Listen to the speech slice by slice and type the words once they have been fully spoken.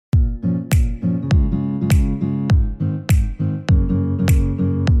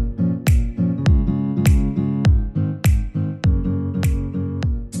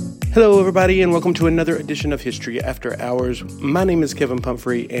Hello, everybody, and welcome to another edition of History After Hours. My name is Kevin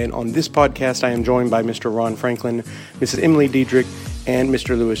Pumphrey, and on this podcast, I am joined by Mr. Ron Franklin, Mrs. Emily Diedrich, and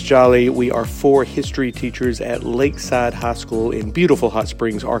Mr. Lewis Jolly. We are four history teachers at Lakeside High School in beautiful Hot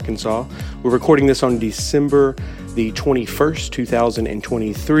Springs, Arkansas. We're recording this on December the 21st,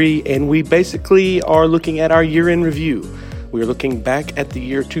 2023, and we basically are looking at our year-end review. We're looking back at the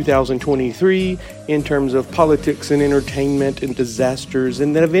year 2023 in terms of politics and entertainment and disasters,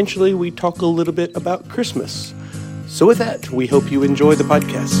 and then eventually we talk a little bit about Christmas. So with that, we hope you enjoy the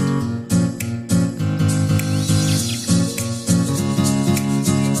podcast.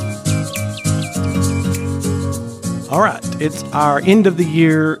 All right, it's our end of the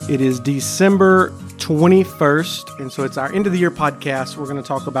year. It is December 21st, and so it's our end of the year podcast. We're going to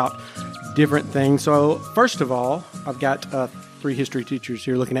talk about different things. So first of all, I've got three history teachers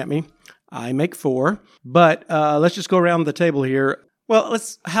here looking at me. I make four, but let's just go around the table here. Well,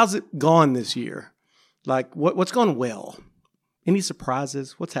 how's it gone this year? Like, what's gone well? Any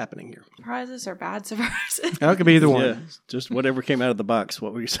surprises? What's happening here? Surprises or bad surprises? It could be either one. Yeah, just whatever came out of the box.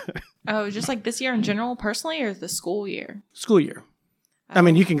 What were you saying? Oh, just like this year in general, personally, or the school year? School year. I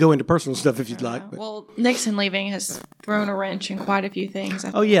mean, you can go into personal stuff if you'd like. But. Well, Nixon leaving has thrown a wrench in quite a few things.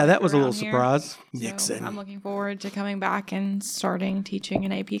 Oh, yeah, that was a little here. surprise. So Nixon. I'm looking forward to coming back and starting teaching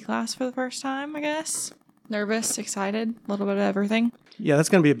an AP class for the first time, I guess. Nervous, excited, a little bit of everything. Yeah, that's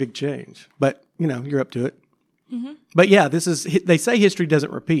going to be a big change. But, you're up to it. Mm-hmm. But yeah, they say history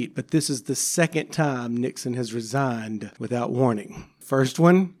doesn't repeat, but this is the second time Nixon has resigned without warning. First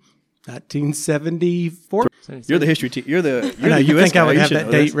one, 1974. You're the history teacher. You're the you US think guy. I would You have should that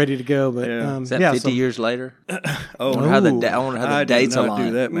know date this. ready to go, but Yeah. Is that 50 years later? I wonder how the dates I did not align.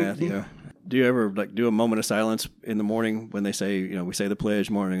 do that math. Yeah. Do you ever do a moment of silence in the morning when they say, we say the pledge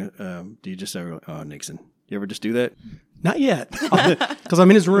morning? Do you just say, "Oh, Nixon"? You ever just do that? Not yet, because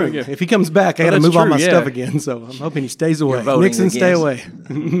I'm in his room. Yeah. If he comes back, I got to that's move all true, my yeah. stuff again. So I'm hoping he stays away. voting Nixon, stay against.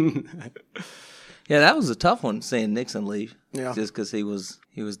 away. Yeah, that was a tough one, seeing Nixon leave. Yeah. Just because he was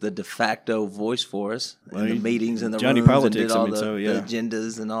the de facto voice for us in the he- meetings and the Johnny rooms Politics, and did all yeah. the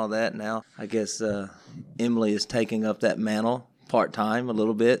agendas and all that. Now, I guess Emily is taking up that mantle part-time a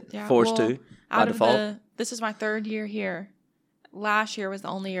little bit, forced to, by default. This is my third year here. Last year was the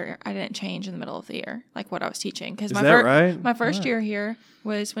only year I didn't change in the middle of the year, like what I was teaching. Because my first year here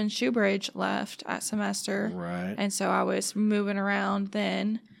was when Shoebridge left at semester. Right. And so I was moving around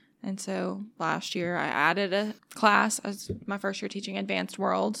then. And so last year I added a class as my first year teaching Advanced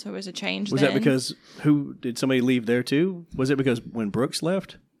World. So it was a change Was then. that because did somebody leave there too? Was it because when Brooks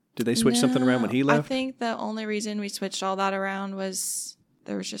left? Did they switch something around when he left? I think the only reason we switched all that around was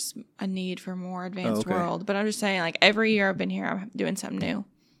there was just a need for more Advanced World. But I'm just saying, like, every year I've been here, I'm doing something new.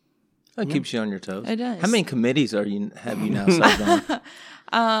 That keeps you on your toes. It does. How many committees have you now served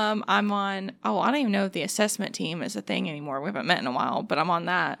on? I'm on, I don't even know if the assessment team is a thing anymore. We haven't met in a while, but I'm on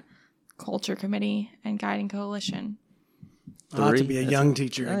that. Culture Committee and Guiding Coalition. Not to be a young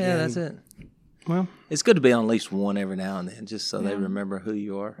teacher again. Yeah, that's it. Well, It's good to be on at least one every now and then, just so they remember who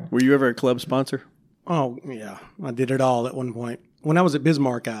you are. Were you ever a club sponsor? oh, yeah. I did it all at one point. When I was at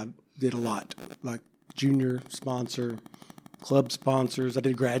Bismarck, I did a lot, like junior sponsor, club sponsors. I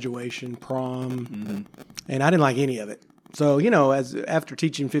did graduation, prom, and I didn't like any of it. So, after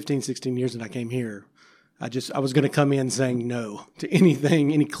teaching 15, 16 years and I came here, I was going to come in saying no to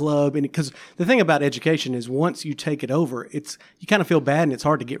anything, any club, because the thing about education is once you take it over, you kind of feel bad and it's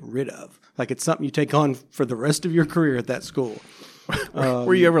hard to get rid of. Like it's something you take on for the rest of your career at that school.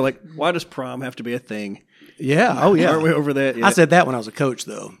 Were you ever like, why does prom have to be a thing? Yeah. Oh, yeah. Aren't we over that yet? I said that when I was a coach,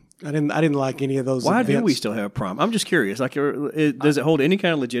 though. I didn't like any of those. Why do events. we still have prom? I'm just curious. Like, does it hold any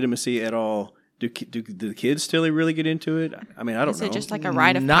kind of legitimacy at all? Do the kids still really get into it? I mean, I don't know. Is it just like a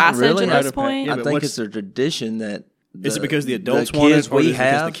rite of Not passage really. at Rite this of pa- point? yeah, I but think what's- it's a tradition that Is it because the adults want kids it, or is we it because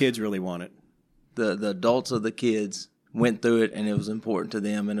have, the kids really want it? the adults of the kids went through it and it was important to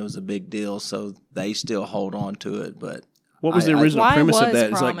them and it was a big deal, so they still hold on to it. But What was the original Why premise of was that?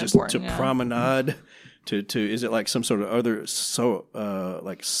 Is like prom just to important, yeah? promenade, to is it like some sort of other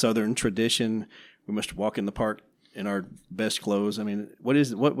like Southern tradition? We must walk in the park in our best clothes. I mean, what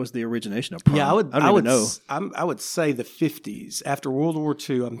was the origination of prom? Yeah, I don't even know. I would say the 50s. After World War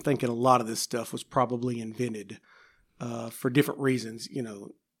II, I'm thinking a lot of this stuff was probably invented for different reasons.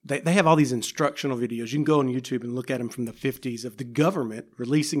 They have all these instructional videos. You can go on YouTube and look at them from the 50s of the government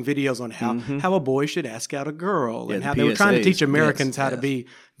releasing videos on how a boy should ask out a girl and the how they were trying to PSAs. teach Americans how to yes. be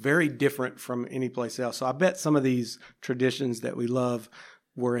very different from any place else. So I bet some of these traditions that we love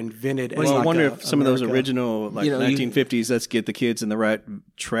were invented. Well, as I like wonder a if some of those America. original, like 1950s, let's get the kids in the right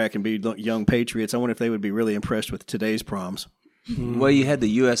track and be young patriots. I wonder if they would be really impressed with today's proms. Well, you had the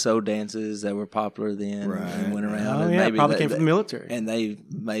USO dances that were popular then and went around. And maybe probably came from the military. And they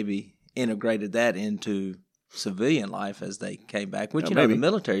maybe integrated that into civilian life as they came back, which, the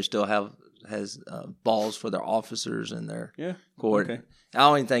military still has balls for their officers and their court. Okay. I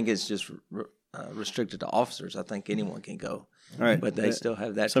don't even think it's just restricted to officers. I think anyone can go. All right. But they still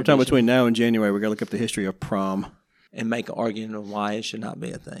have that sometime tradition. Between now and January, we got to look up the history of prom. And make an argument of why it should not be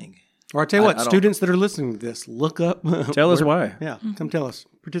a thing. Or I tell you what, students that are listening to this, look up. Tell us why. Yeah, come tell us.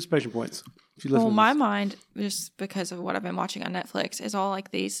 Participation points. Well, my mind, just because of what I've been watching on Netflix, is all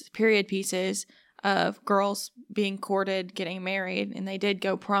like these period pieces of girls being courted, getting married, and they did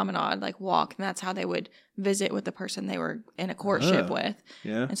go promenade, like walk, and that's how they would visit with the person they were in a courtship with.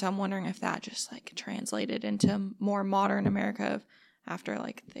 Yeah. And so I'm wondering if that just like translated into more modern America after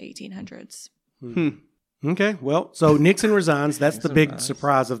like the 1800s. Okay, well, so Nixon resigns. That's the big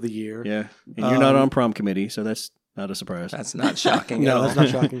surprise of the year. Yeah, and you're not on prom committee, so that's not a surprise. That's not shocking. No, that's not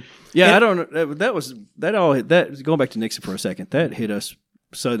shocking. Yeah, I don't know. That going back to Nixon for a second, that hit us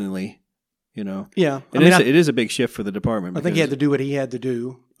suddenly, Yeah, it is a big shift for the department. I think he had to do what he had to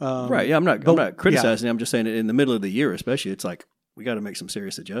do. Right. Yeah, I'm not criticizing. I'm just saying in the middle of the year, especially, it's like we got to make some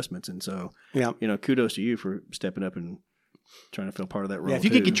serious adjustments, and so kudos to you for stepping up and trying to feel part of that role. Yeah, if you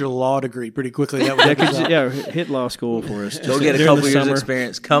could get your law degree pretty quickly, that would hit law school for us. Go get a couple years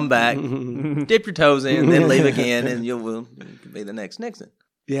experience, come back, dip your toes in, then leave again, and you could be the next Nixon.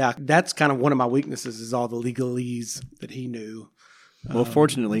 Yeah, that's kind of one of my weaknesses is all the legalese that he knew. Well,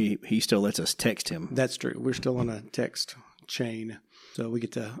 fortunately, he still lets us text him. That's true. We're still on a text chain, so we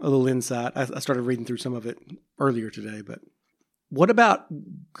get a little insight. I started reading through some of it earlier today, but what about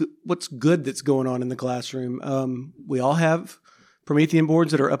what's good that's going on in the classroom? We all have Promethean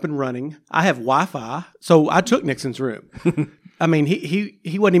boards that are up and running. I have Wi-Fi, so I took Nixon's room. I mean,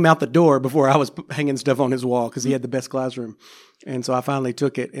 he wasn't even out the door before I was hanging stuff on his wall because he had the best classroom, and so I finally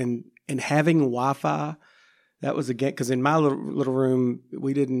took it. And having Wi-Fi, that was again because in my little room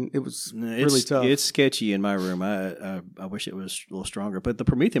we didn't. It was really tough. It's sketchy in my room. I wish it was a little stronger, but the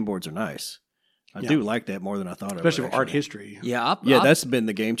Promethean boards are nice. I do like that more than I thought. Especially for art history. Yeah, that's been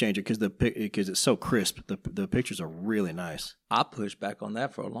the game changer because it's so crisp. The pictures are really nice. I pushed back on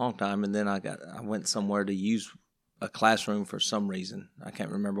that for a long time, and then I went somewhere to use a classroom for some reason. I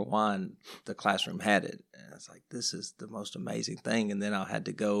can't remember why, and the classroom had it. And I was like, this is the most amazing thing. And then I had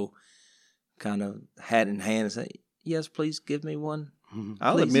to go kind of hat in hand and say, yes, please give me one.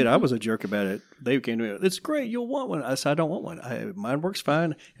 I'll admit I was a jerk about it. They came to me, it's great, you'll want one. I said, I don't want one. Mine works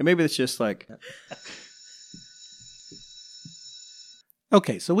fine. And maybe it's just like...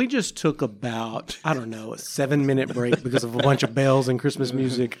 Okay, so we just took about, a 7-minute break because of a bunch of bells and Christmas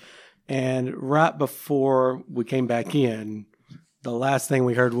music. And right before we came back in, the last thing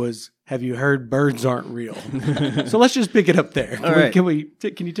we heard was, have you heard birds aren't real? So let's just pick it up there. Can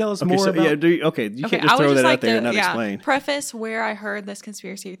you tell us more about it? Yeah, you can't just throw that out there and not explain. Preface where I heard this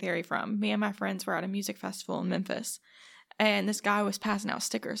conspiracy theory from. Me and my friends were at a music festival in Memphis, and this guy was passing out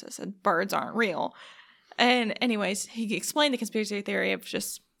stickers that said, birds aren't real. And anyways, he explained the conspiracy theory of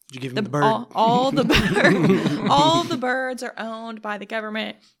just... Did you give him the bird? All the birds are owned by the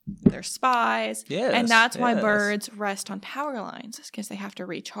government. They're spies. Yes, and that's why birds rest on power lines. It's because they have to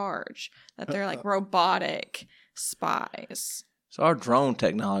recharge. That they're like robotic spies. So our drone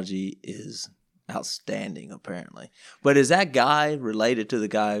technology is outstanding, apparently. But is that guy related to the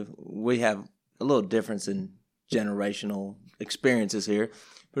guy? We have a little difference in generational experiences here.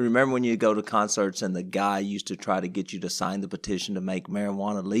 But remember when you go to concerts and the guy used to try to get you to sign the petition to make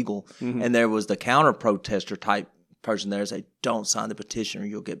marijuana legal, and there was the counter-protester type person there say, don't sign the petition or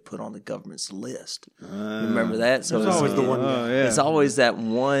you'll get put on the government's list. Remember that? So it's always the one. It's always that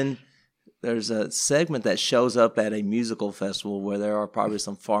one. There's a segment that shows up at a musical festival where there are probably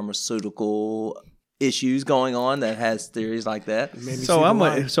some pharmaceutical issues going on that has theories like that.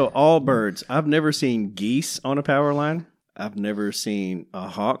 So all birds. I've never seen geese on a power line. I've never seen a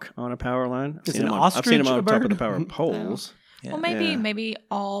hawk on a power line. I've seen them on top of the power poles. No. Well, maybe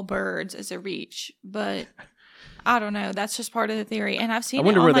all birds is a reach, but I don't know. That's just part of the theory. And I've seen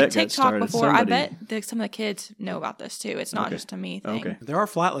it on like TikTok before. I bet some of the kids know about this too. It's not just a me thing. Okay. There are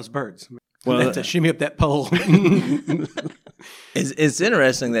flightless birds. Well, to shimmy up that pole. It's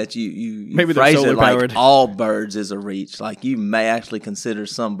interesting that you maybe phrase it like all birds is a reach. Like you may actually consider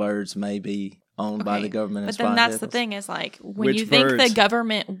some birds may be owned by the government. But then that's the thing is like when you think the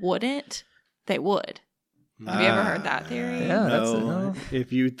government wouldn't, they would. Have you ever heard that theory? Yeah. No.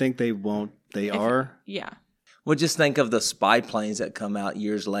 If you think they won't, they are. Yeah. Well, just think of the spy planes that come out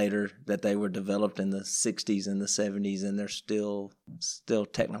years later that they were developed in the 60s and the 70s, and they're still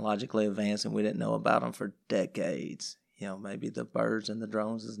technologically advanced, and we didn't know about them for decades. maybe the birds and the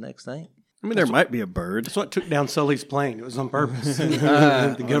drones is the next thing. I mean, there might be a bird. That's what took down Sully's plane. It was on purpose.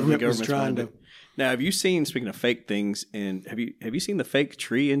 The government was trying to. Now, have you seen? Speaking of fake things, and have you seen the fake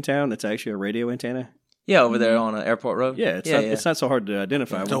tree in town? That's actually a radio antenna. Yeah, over there on Airport Road. Yeah, it's not so hard to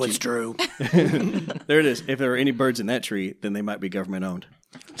identify. So it's true. There it is. If there are any birds in that tree, then they might be government owned.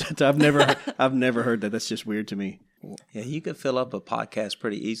 I've never heard that. That's just weird to me. Yeah, you could fill up a podcast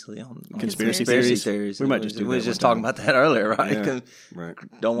pretty easily on conspiracy theories. We might just do that. We were just talking about that earlier, right? Yeah, right.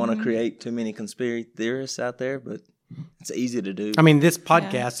 Don't want to create too many conspiracy theorists out there, but it's easy to do. I mean, this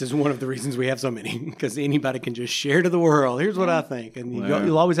podcast is one of the reasons we have so many, because anybody can just share to the world. Here's what I think, and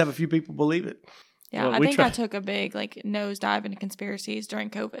you'll always have a few people believe it. Yeah, I think I took a big nosedive into conspiracies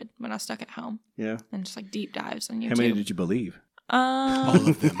during COVID when I was stuck at home. Yeah, and just deep dives on YouTube. How many did you believe? All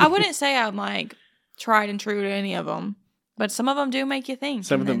of them. I wouldn't say I'm tried and true to any of them, but some of them do make you think.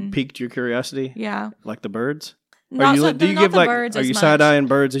 Some of them piqued your curiosity. Yeah, like the birds. Not the birds. Are you side-eyeing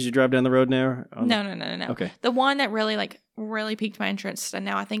birds as you drive down the road now? No. Okay. The one that really piqued my interest, and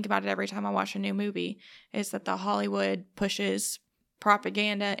now I think about it every time I watch a new movie, is that the Hollywood pushes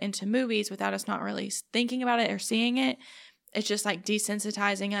propaganda into movies without us not really thinking about it or seeing it. It's just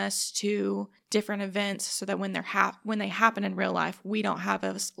desensitizing us to different events so that when they happen in real life, we don't have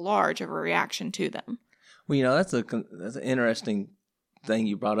as large of a reaction to them. Well, that's an interesting thing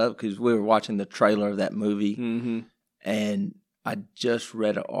you brought up, because we were watching the trailer of that movie, and I just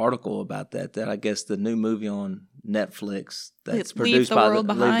read an article about that I guess the new movie on Netflix that's produced by Leave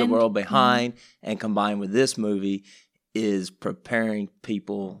the World Behind and combined with this movie is preparing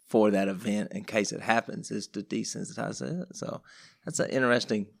people for that event in case it happens, is to desensitize it. So that's an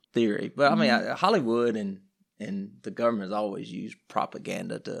interesting theory. But I mean, Hollywood and the government has always used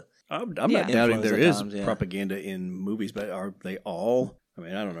propaganda to. I'm not doubting there is propaganda in movies, but are they all? I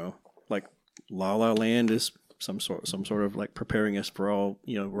mean, I don't know. Like La La Land is some sort of preparing us for all.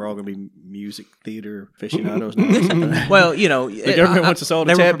 We're all going to be music theater aficionados now. Well, the government wants us all to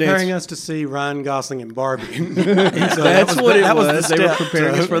tap dance. They were preparing us to see Ryan Gosling and Barbie. So that's what it was. They were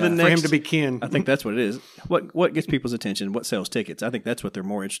preparing us for the next. For him to be Ken. I think that's what it is. What gets people's attention? What sells tickets? I think that's what they're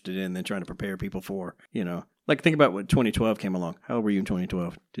more interested in than trying to prepare people for. Think about when 2012 came along. How old were you in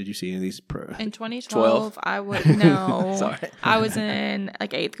 2012? Did you see any of these? In 2012, I would no. Sorry, I was in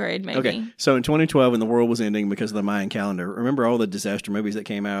 8th grade, maybe. Okay, so in 2012, when the world was ending because of the Mayan calendar, remember all the disaster movies that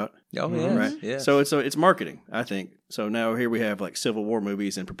came out? Oh yeah, right. Yeah. So it's marketing, I think. So now here we have Civil War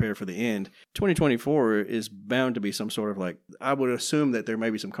movies and prepare for the end. 2024 is bound to be some sort of I would assume that there may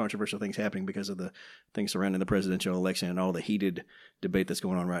be some controversial things happening because of the things surrounding the presidential election and all the heated debate that's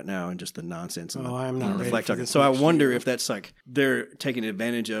going on right now and just the nonsense. I'm not ready for this. So I wonder if that's they're taking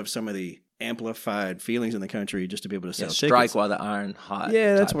advantage of some of the amplified feelings in the country just to be able to sell tickets. Strike while the iron hot.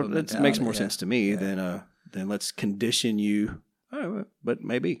 Yeah, that makes more sense to me than let's condition you. But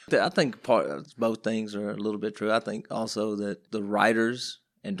maybe. I think both things are a little bit true. I think also that the writers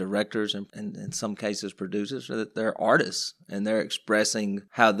and directors and in some cases producers, that they're artists and they're expressing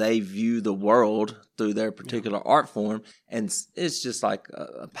how they view the world through their particular art form. And it's just like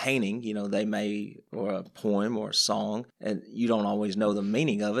a painting, they may, or a poem or a song, and you don't always know the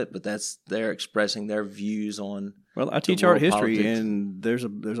meaning of it, but they're expressing their views on. Well, I teach art history, and there's a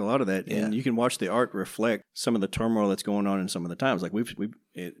lot of that, and you can watch the art reflect some of the turmoil that's going on in some of the times. We've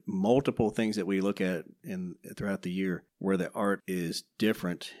multiple things that we look at throughout the year where the art is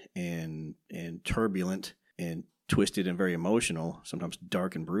different and turbulent and twisted and very emotional, sometimes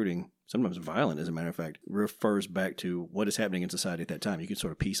dark and brooding, sometimes violent, as a matter of fact, refers back to what is happening in society at that time. You can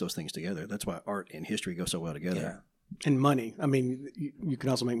sort of piece those things together. That's why art and history go so well together. Yeah. And money. I mean, you can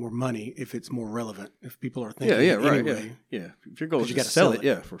also make more money if it's more relevant. If people are thinking, right, anyway. Yeah. If your goal is to sell it,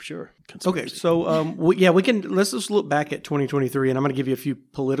 yeah, for sure. Okay, so we can. Let's just look back at 2023, and I'm going to give you a few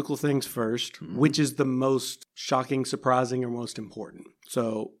political things first. Mm-hmm. Which is the most shocking, surprising, or most important?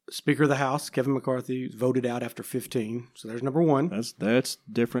 So, Speaker of the House Kevin McCarthy voted out after 15. So there's number one. That's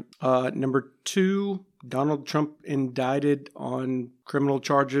different. Number two, Donald Trump indicted on criminal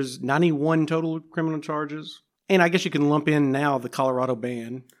charges, 91 total criminal charges. And I guess you can lump in now the Colorado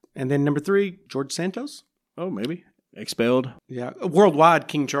ban. And then number three, George Santos. Oh, maybe. Expelled. Yeah. Worldwide,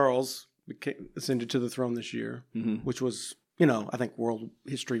 King Charles ascended to the throne this year, which was, I think world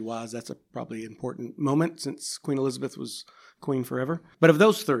history-wise, that's a probably important moment since Queen Elizabeth was queen forever. But of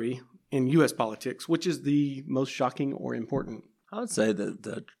those three in U.S. politics, which is the most shocking or important? I would say that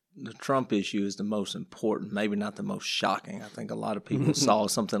the Trump issue is the most important, maybe not the most shocking. I think a lot of people saw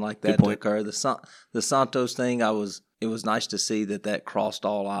something like that occur. The Santos thing, it was nice to see that crossed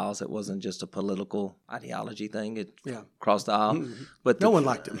all aisles. It wasn't just a political ideology thing. It crossed the aisle. But no one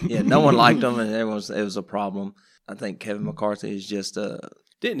liked him. No one liked him, and it was a problem. I think Kevin McCarthy is just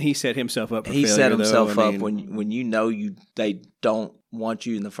Didn't he set himself up for he failure, set himself though? up when you know they don't want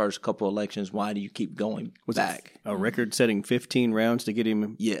you in the first couple of elections. Why do you keep going back? A record-setting 15 rounds to get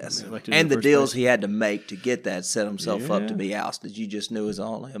him elected. And the deals he had to make to get that set himself up to be ousted. You just knew it was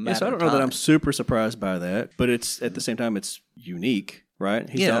only a matter of time. So I don't know that I'm super surprised by that, but it's at the same time it's unique, right?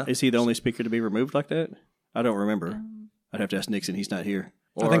 Is he the only speaker to be removed like that? I don't remember. I'd have to ask Nixon. He's not here.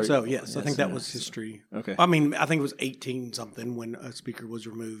 I think so, yes. I think that was history. Okay. I mean, I think it was 18-something when a speaker was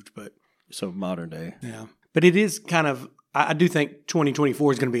removed, but... So modern day. Yeah. But it is kind of... I do think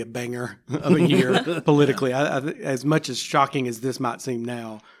 2024 is going to be a banger of a year politically. As much as shocking as this might seem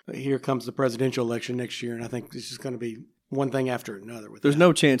now, here comes the presidential election next year, and I think this is going to be one thing after another. There's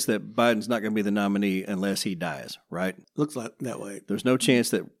no chance that Biden's not going to be the nominee unless he dies, right? Looks like that way. There's no chance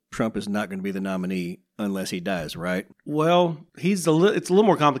that Trump is not going to be the nominee unless he dies, right? Well, it's a little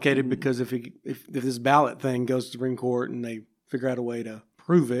more complicated because if this ballot thing goes to the Supreme Court and they figure out a way to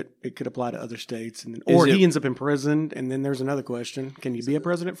prove it, it could apply to other states, or he ends up imprisoned. And then there's another question: can you be a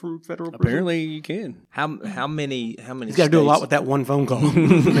president from federal prison? Apparently, you can. How many? He's got to do a lot with that one phone call. With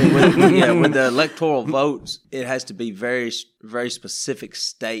the electoral votes, it has to be very, very specific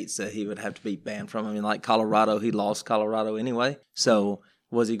states that he would have to be banned from. I mean, like Colorado, he lost Colorado anyway. So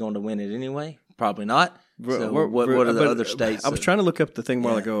was he going to win it anyway? Probably not. So what are the other states? I was trying to look up the thing a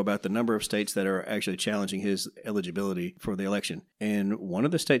while ago about the number of states that are actually challenging his eligibility for the election, and one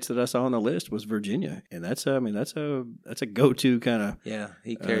of the states that I saw on the list was Virginia, and that's a go-to kind of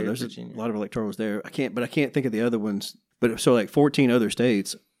he carried there's Virginia. A lot of electorals there. I can't think of the other ones, but so like 14 other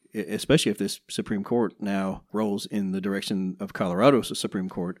states. Especially if this Supreme Court now rolls in the direction of Colorado's Supreme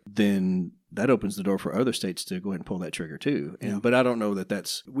Court, then that opens the door for other states to go ahead and pull that trigger too. But I don't know that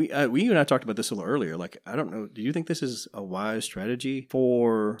that's you and I talked about this a little earlier. Like, I don't know. Do you think this is a wise strategy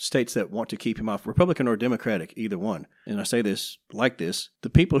for states that want to keep him off, Republican or Democratic, either one? And I say this like this: the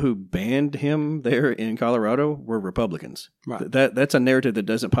people who banned him there in Colorado were Republicans. Right. That's a narrative that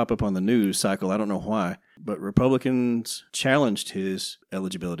doesn't pop up on the news cycle. I don't know why, but Republicans challenged his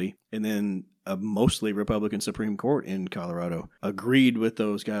eligibility, and then a mostly Republican Supreme Court in Colorado agreed with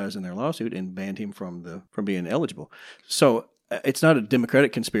those guys in their lawsuit and banned him from being eligible. So it's not a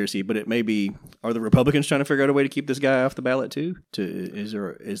Democratic conspiracy, but it may be. Are the Republicans trying to figure out a way to keep this guy off the ballot too?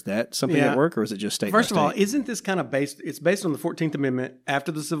 Is that something at work, or is it just state? First of all, isn't this kind of based? It's based on the 14th Amendment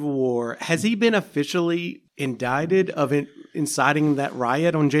after the Civil War. Has he been officially indicted of inciting that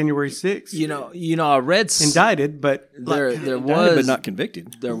riot on January 6th? You know, I read indicted, but there was, but not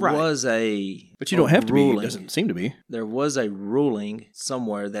convicted. There was a. But you don't have to be. It doesn't seem to be. There was a ruling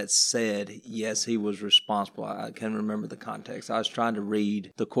somewhere that said, yes, he was responsible. I can't remember the context. I was trying to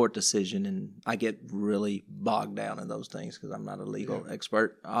read the court decision, and I get really bogged down in those things because I'm not a legal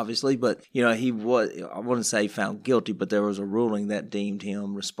expert, obviously. But, he was, I wouldn't say found guilty, but there was a ruling that deemed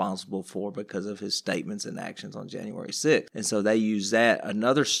him responsible because of his statements and actions on January 6th. And so they used that.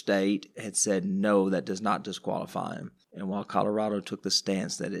 Another state had said, no, that does not disqualify him. And while Colorado took the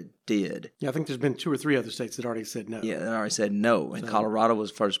stance that it did. Yeah, I think there's been 2 or 3 other states that already said no. Yeah, they already said no, and Colorado was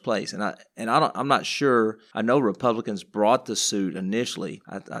first place. And I'm not sure. I know Republicans brought the suit initially.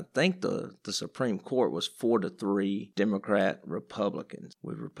 I think the Supreme Court was 4-3 Democrat Republicans.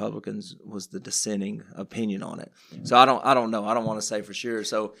 With Republicans was the dissenting opinion on it. So I don't know. I don't want to say for sure.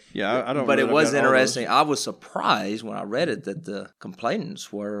 So yeah, I don't. But it was interesting. I was surprised when I read it that the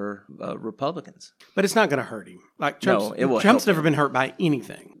complainants were Republicans. But it's not going to hurt him. Like Trump's never been hurt by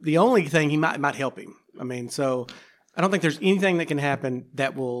anything. The only thing he might help him. I mean, so I don't think there's anything that can happen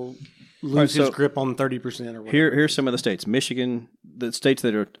that will lose his grip on 30% or whatever. Here's some of the states. Michigan, the states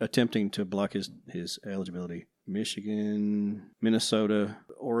that are attempting to block his eligibility. Michigan, Minnesota,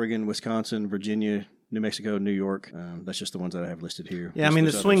 Oregon, Wisconsin, Virginia, New Mexico, New York. That's just the ones that I have listed here. Yeah, I mean,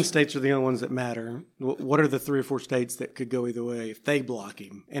 the swing states are the only ones that matter. What are the 3 or 4 states that could go either way? If they block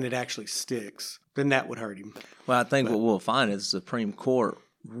him and it actually sticks, then that would hurt him. Well, I think what we'll find is the Supreme Court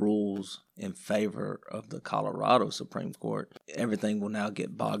rules in favor of the Colorado Supreme Court. Everything will now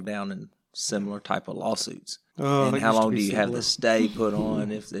get bogged down in similar type of lawsuits. And how long do you have the stay put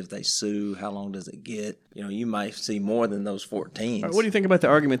on if they sue? How long does it get? You might see more than those 14. What do you think about the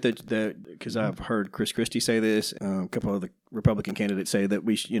argument that because I've heard Chris Christie say this, a couple of the Republican candidates say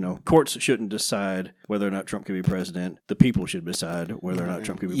that courts shouldn't decide whether or not Trump can be president. The people should decide whether or not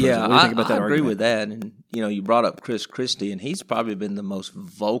Trump can be president. What do you think about that argument? I agree with that. And, you brought up Chris Christie, and he's probably been the most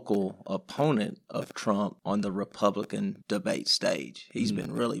vocal opponent of Trump on the Republican debate stage. He's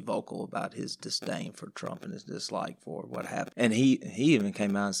been really vocal about his disdain for Trump and dislike for what happened. And he even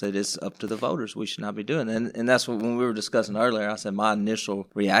came out and said it's up to the voters. We should not be doing it. And that's what, when we were discussing earlier, I said my initial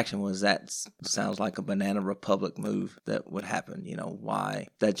reaction was that sounds like a banana republic move that would happen. Why?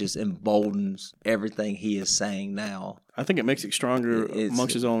 That just emboldens everything he is saying now. I think it makes it stronger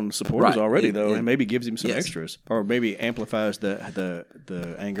amongst his own supporters already, though, and maybe gives him some extras, or maybe amplifies the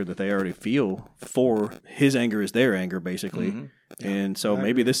anger that they already feel for his anger is their anger, basically. Mm-hmm. And so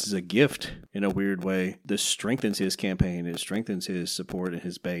maybe this is a gift in a weird way. This strengthens his campaign. It strengthens his support and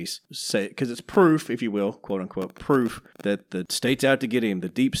his base. Because it's proof, if you will, quote unquote, proof that the state's out to get him, the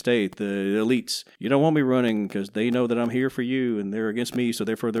deep state, the elites. You don't want me running because they know that I'm here for you and they're against me, so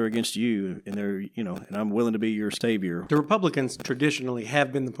therefore they're against you. And and I'm willing to be your savior. The Republicans traditionally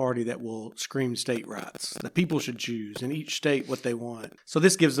have been the party that will scream state rights. The people should choose in each state what they want. So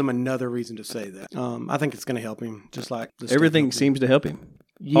this gives them another reason to say that. I think it's going to help him, just like the everything seems to help him.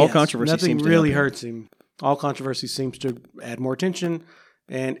 Yes, all controversy nothing seems to really help him. hurts him. All controversy seems to add more attention.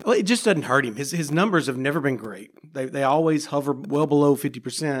 And it just doesn't hurt him. His numbers have never been great. They always hover well below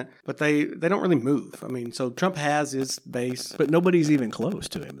 50%, but they don't really move. I mean, so Trump has his base. But nobody's even close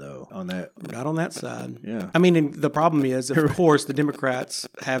to him, though, on that. Not on that side. Yeah. I mean, and the problem is, of course, the Democrats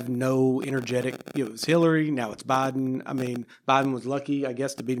have no energetic, it was Hillary, now it's Biden. I mean, Biden was lucky, I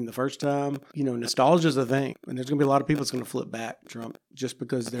guess, to beat him the first time. Nostalgia is a thing. And there's going to be a lot of people that's going to flip back Trump just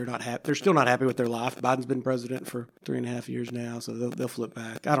because they're not happy. They're still not happy with their life. Biden's been president for 3.5 years now, so they'll flip back.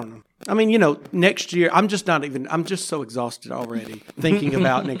 I don't know. I mean, next year, I'm just so exhausted already thinking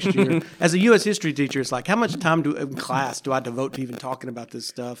about next year. As a U.S. history teacher, it's like, how much time in class do I devote to even talking about this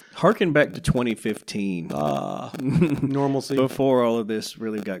stuff? Harken back to 2015. Normalcy. Before all of this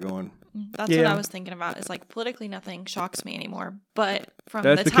really got going. That's what I was thinking about. It's like politically nothing shocks me anymore. But from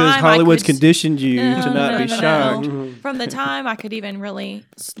that's the because time Hollywood's conditioned you to not be shocked. No. From the time I could even really,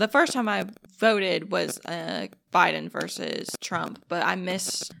 the first time I voted was Biden versus Trump, but I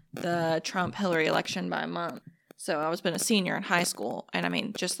missed the Trump-Hillary election by a month. So I was been a senior in high school, and I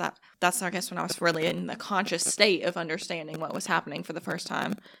mean, just that's I guess when I was really in the conscious state of understanding what was happening for the first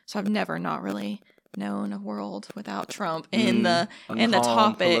time. So I've never not really known a world without Trump in the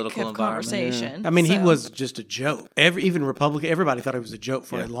topic of conversation. Yeah. I mean, he was just a joke. Even Republican, everybody thought he was a joke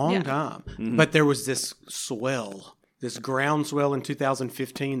for a long time. Mm-hmm. But there was this groundswell in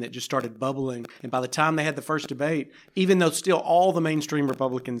 2015 that just started bubbling. And by the time they had the first debate, even though still all the mainstream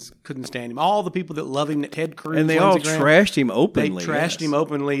Republicans couldn't stand him, all the people that love him, that Ted Cruz, and they all trashed him openly. They trashed him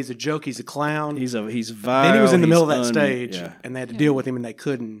openly. He's a joke. He's a clown. He's vile. Then he was in the middle of that stage, and they had to deal with him, and they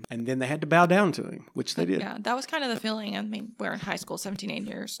couldn't. And then they had to bow down to him, which they did. Yeah, that was kind of the feeling. I mean, we're in high school,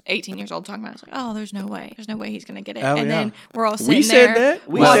 18 years old, talking about it. It's like, oh, there's no way he's going to get it. Then we're all sitting there.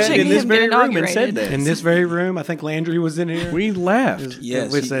 We said in this very room and said that. In this very room, I think Landry was in here. We laughed.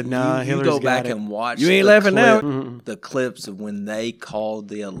 Yes, we said, "Nah, Hillary's you go back got it." and watch. You ain't laughing now. The clips of when they called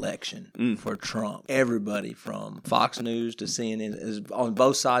the election for Trump. Everybody from Fox News to CNN is on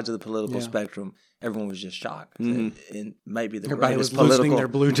both sides of the political spectrum. Everyone was just shocked, and maybe everybody was political. loosening their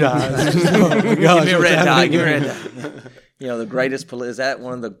blue ties. Give me a red dye. Give me a red dye. The greatest is that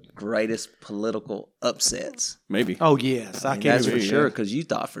one of the greatest political upsets? Maybe. Oh yes, I can't. That's for sure, because you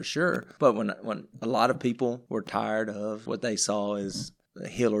thought for sure. But when a lot of people were tired of what they saw as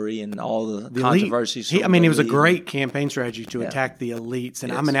Hillary and all the controversies. It was a great campaign strategy to attack the elites.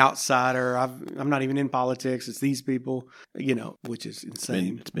 And I'm an outsider. I'm not even in politics. It's these people, which is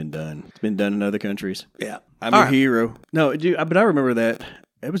insane. It's been done. It's been done in other countries. Yeah. I'm your hero. No, but I remember that.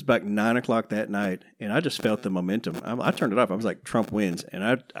 It was back 9:00 that night, and I just felt the momentum. I turned it off. I was like, Trump wins. And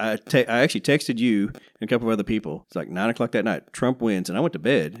I actually texted you and a couple of other people. It's like 9:00 that night, Trump wins. And I went to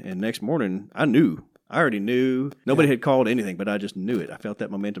bed, and next morning, I already knew. Nobody had called anything, but I just knew it. I felt that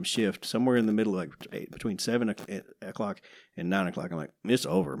momentum shift somewhere in the middle, like between 7:00 and 9:00. I'm like, it's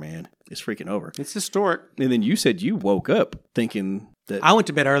over, man. It's freaking over. It's historic. And then you said you woke up thinking that. I went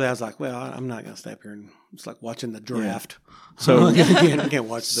to bed early. I was like, well, I'm not going to stay up here. And it's like watching the draft. Yeah. So I can't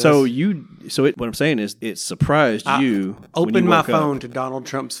watch this. What I'm saying is it surprised you. Opened my phone to Donald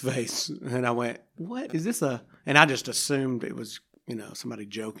Trump's face, and I went, what is this and I just assumed it was somebody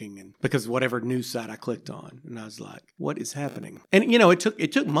joking, and because whatever news site I clicked on, and I was like, what is happening? And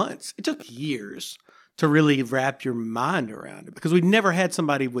it took months, it took years to really wrap your mind around it, because we've never had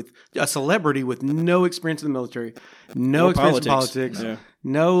somebody with a celebrity with no experience in the military, no experience in politics,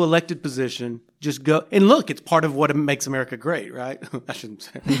 no elected position, just go and look. It's part of what makes America great, right? I shouldn't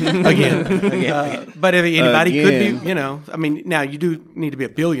say again. But if anybody could be, now you do need to be a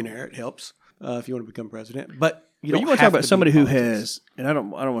billionaire. It helps if you want to become president, but. You want to talk about somebody who has, and I don't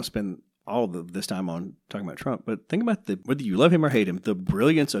want to spend this time on talking about Trump, but think about whether you love him or hate him, the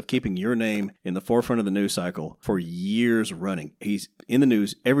brilliance of keeping your name in the forefront of the news cycle for years running. He's in the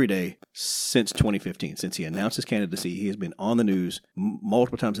news every day since 2015. Since he announced his candidacy, he has been on the news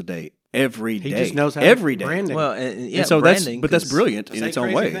multiple times a day. Every day. He just knows how every to day. branding. Well, And so branding, that's brilliant in its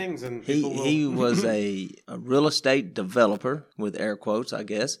own way. He was a real estate developer, with air quotes, I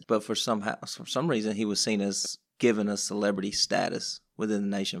guess. But for some reason, he was seen as given a celebrity status within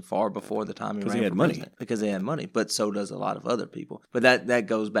the nation far before the time he ran for president. Because he had money. But so does a lot of other people. But that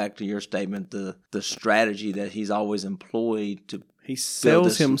goes back to your statement, the strategy that he's always employed to. He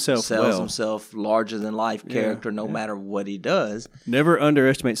sells himself larger than life character no matter what he does. Never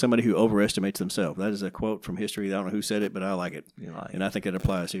underestimate somebody who overestimates themselves. That is a quote from history. I don't know who said it, but I like it. I think it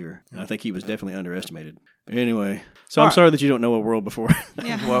applies here. And I think he was definitely underestimated. Anyway, so I'm sorry that you don't know a world before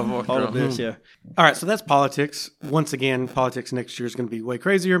all of this. Yeah. All right, so that's politics. Once again, politics next year is going to be way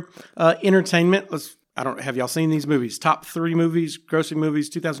crazier. Entertainment. Have y'all seen these movies? Top 3 movies, grossing movies,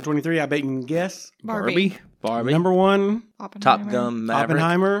 2023. I bet you can guess. Barbie. Number 1. Top Gun Maverick.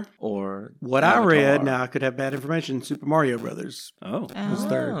 Oppenheimer. Or what Avatar. I read, now I could have bad information, Super Mario Brothers. Was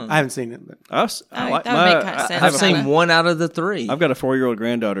third. I haven't seen it. But that would make kind of sense. I've seen 1 out of the 3. I've got a 4-year-old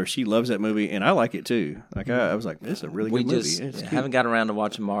granddaughter. She loves that movie, and I like it too. Like I was like, this is a really good movie. We haven't got around to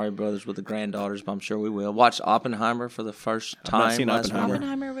watching Mario Brothers with the granddaughters, but I'm sure we will. Watched Oppenheimer for the first time. I've not seen Oppenheimer.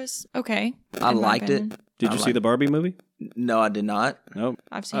 Oppenheimer was okay. I liked it. Did you see the Barbie movie? No, I did not. Nope.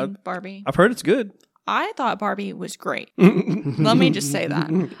 I've seen Barbie. I've heard it's good. I thought Barbie was great. Let me just say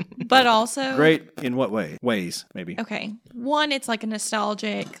that. But also... Great in what way? Ways, maybe. Okay. One, it's like a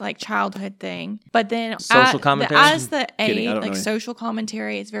nostalgic, like childhood thing. But then... Social commentary? As the age, like social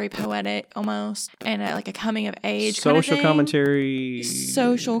commentary, it's very poetic almost. And like a coming of age Social kind of commentary...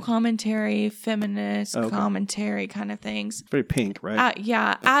 Social commentary, feminist commentary kind of things. Very pink, right?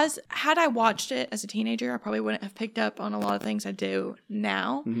 Yeah. Had I watched it as a teenager, I probably wouldn't have picked up on a lot of things I do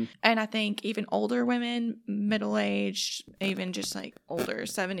now. Mm-hmm. And I think even older women, middle-aged, even just like older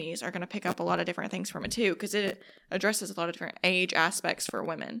 70s, are going to pick up a lot of different things from it too, because it addresses a lot of different age aspects for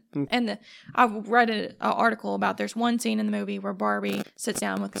women. And I read an article about there's one scene in the movie where Barbie sits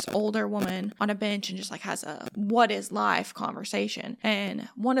down with this older woman on a bench and just like has a what is life conversation. And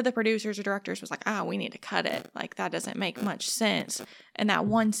one of the producers or directors was like, we need to cut it. Like that doesn't make much sense. And that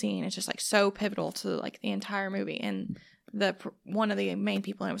one scene is just like so pivotal to like the entire movie. And one of the main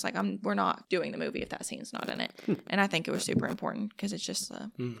people in it was like, we're not doing the movie if that scene's not in it. And I think it was super important because it's just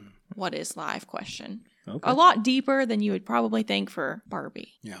a what is life question. Okay. A lot deeper than you would probably think for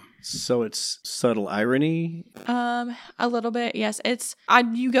Barbie. Yeah. So it's subtle irony? A little bit, yes.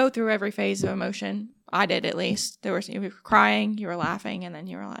 You go through every phase of emotion. I did, at least. You were crying, you were laughing, and then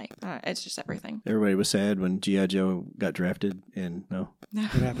you were like, it's just everything. Everybody was sad when G.I. Joe got drafted, and no.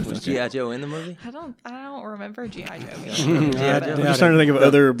 Was G.I. Joe in the movie? I don't remember G.I. Joe. I'm just trying to think of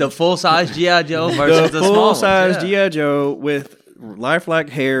other... The full-size G.I. Joe versus the small full-size G.I. Joe with lifelike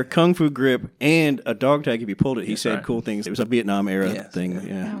hair, kung fu grip, and a dog tag. If you pulled it, he said cool things. It was a Vietnam era thing.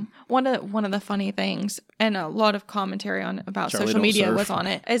 Yeah. One of the funny things, and a lot of commentary about social media was on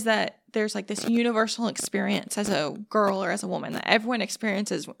it, is that there's like this universal experience as a girl or as a woman that everyone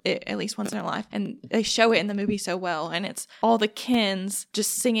experiences it at least once in their life, and they show it in the movie so well. And it's all the Kens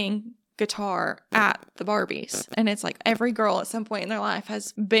just singing guitar at the Barbies, and it's like every girl at some point in their life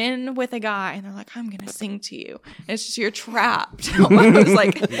has been with a guy and they're like, I'm gonna sing to you, and it's just you're trapped almost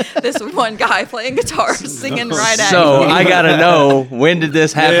like this one guy playing guitar singing right at you. So I gotta know, when did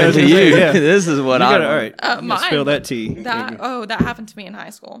this happen to you? This is what I all right, spill that tea. That happened to me in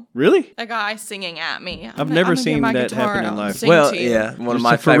high school. Really? A guy singing at me. I've never seen that happen in life. Well, yeah, one of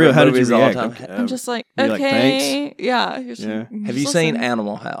my favorite movies of all time. I'm just like, okay, like, yeah. Have you seen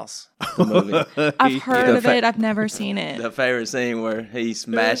Animal House? The movie. I've heard of it. I've never seen it. The favorite scene where he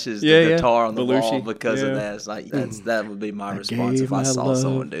smashes the guitar on the wall because of that. It's like that would be my response if I saw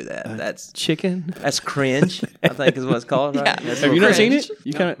someone do that. That's chicken. That's cringe, I think is what it's called. Right? Yeah. Have you not seen it?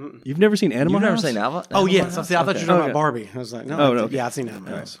 You've never seen Animal House? You've never seen Animal House? Oh yes, I thought you were talking about Barbie. I was like, no, yeah, I've seen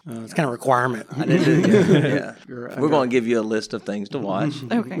Animal House. It's kind of a requirement. I didn't do it. Yeah. We're going to give you a list of things to watch.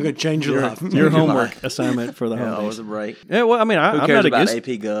 Okay, we're going to change your life. Your homework assignment for the holidays. Always a break. Yeah, well, I mean, Who I'm cares not about against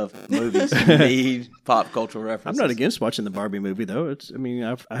AP Gov movies. You need pop cultural references. I'm not against watching the Barbie movie though.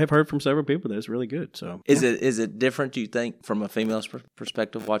 I have heard from several people that it's really good. So is it different? Do you think from a female's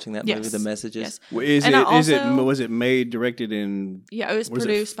perspective watching that movie, the messages? Yes. Was it made, directed in? Yeah, it was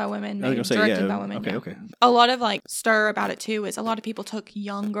produced by women, directed by women. Okay. A lot of like stir about it too is a lot of people took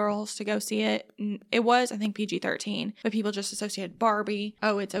young girls to go see it. It was, I think, PG-13, but people just associated Barbie.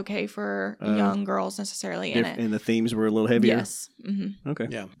 Oh, it's okay for young girls necessarily in it. And the themes were a little heavier. Yes. Mm-hmm. Okay.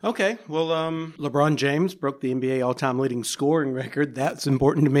 Yeah. Okay, well, LeBron James broke the NBA all-time leading scoring record. That's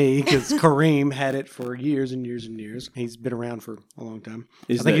important to me because Kareem had it for years and years and years. He's been around for a long time.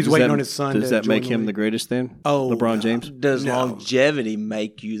 I think he's waiting on his son. Does that make him the greatest then? Oh, LeBron James? Does longevity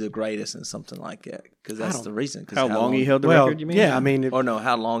make you the greatest in something like that? Because that's the reason. How long he held the record, you mean? Yeah, I mean...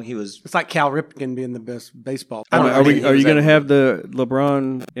 how long he was... It's like Cal Ripken being the best baseball. Are you going to have the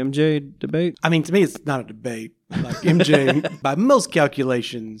LeBron-MJ debate? I mean, to me, it's not a debate. Like MJ, by most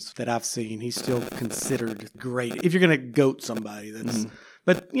calculations that I've seen, he's still considered great. If you're going to GOAT somebody, that's...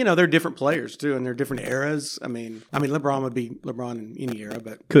 But, they're different players, too, and they're different eras. I mean, LeBron would be LeBron in any era,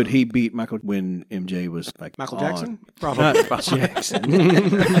 but... Could he beat Michael when MJ was, like, Michael Jackson? Probably. Not Jackson.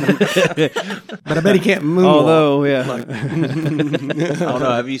 But I bet he can't move. Although, yeah. I don't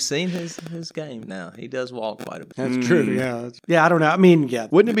know. Have you seen his game now? He does walk quite a bit. That's true, yeah. Yeah, I don't know. I mean, yeah.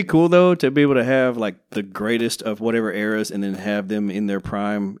 Wouldn't it be cool, though, to be able to have, like, the greatest of whatever eras and then have them in their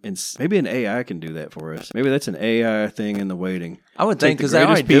prime? And maybe an AI can do that for us. Maybe that's an AI thing in the waiting. I would think because they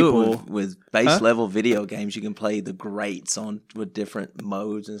already do it with base level video games. You can play the greats with different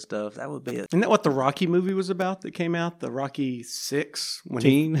modes and stuff. That would be it. Isn't that what the Rocky movie was about that came out? The Rocky 6,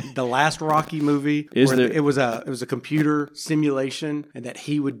 the last Rocky movie. It was a computer simulation, and that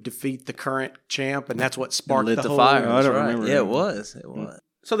he would defeat the current champ, and that's what sparked the whole fire. I don't remember. Yeah, it was.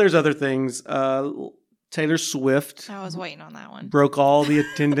 So there's other things. Taylor Swift. I was waiting on that one. Broke all the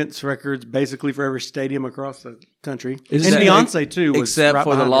attendance records basically for every stadium across the country. And Beyonce, too. Except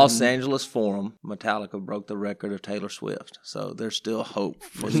for the Los Angeles Forum, Metallica broke the record of Taylor Swift. So there's still hope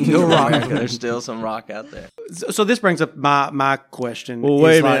for America. There's still some rock out there. So this brings up my question. Well,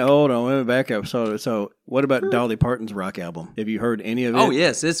 wait a minute. Hold on. Let me back up. So what about Dolly Parton's rock album? Have you heard any of it? Oh,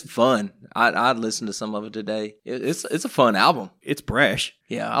 yes. It's fun. I listened to some of it today. It's a fun album. It's brash.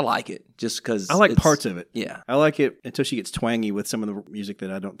 Yeah, I like it just because I like parts of it. Yeah. I like it until she gets twangy with some of the music that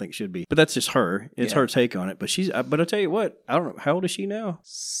I don't think should be. But that's just her. It's her take on it. But I'll tell you what, I don't know. How old is she now?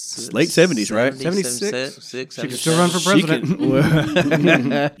 Late 70s, right? 76. She can still run for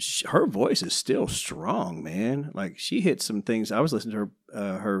president. Her voice is still strong, man. Like, she hits some things. I was listening to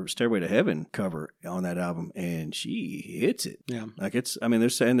her Stairway to Heaven cover on that album, and she hits it. Yeah. Like, I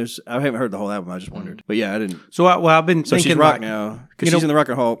haven't heard the whole album. I just wondered. But yeah, I didn't. So I've been thinking, she's rock now, because she's in the Rock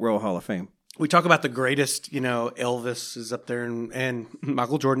and Roll Hall of Fame. We talk about the greatest, Elvis is up there, and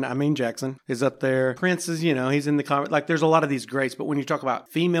Michael Jordan, Jackson is up there. Prince is, he's in the like. There's a lot of these greats, but when you talk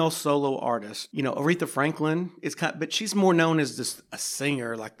about female solo artists, Aretha Franklin is but she's more known as just a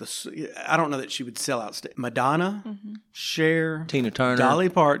singer. Like I don't know that she would sell out. Madonna, Cher, Tina Turner, Dolly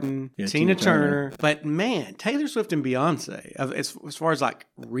Parton, Tina Turner. But man, Taylor Swift and Beyonce, as far as like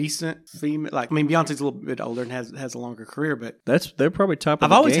recent female, Beyonce's a little bit older and has a longer career, but they're probably top.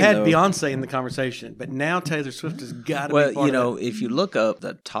 I've always had Beyonce in the conversation, but now Taylor Swift has got to be part of it. If you look up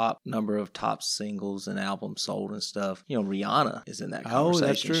the top number of top singles and albums sold and stuff, Rihanna is in that conversation. Oh,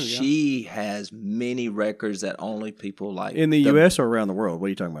 that's true. Yeah. She has many records that only people like. In the U.S. or around the world? What are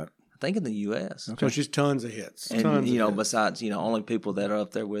you talking about? I think in the U.S. Okay. So she's tons of hits. And, besides, only people that are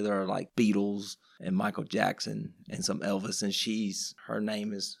up there with her are like Beatles and Michael Jackson and some Elvis, and her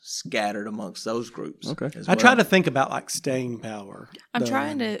name is scattered amongst those groups. Okay. I try to think about like staying power. I'm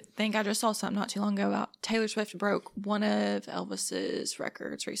trying to think. I just saw something not too long ago about Taylor Swift broke one of Elvis's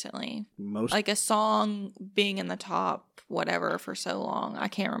records recently. Like a song being in the top whatever for so long. I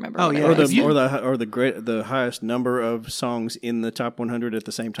can't remember. Oh, what yeah. it was. Or the highest number of songs in the top 100 at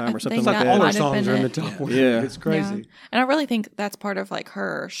the same time, or something like that. All her songs are in the top 100. Yeah. It's crazy. Yeah. And I really think that's part of like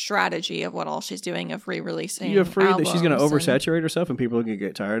her strategy of what all she's doing of re-releasing. You're afraid that she's going to oversaturate herself and people are going to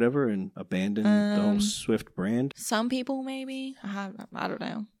get tired of her and abandon the whole Swift brand? Some people maybe. I don't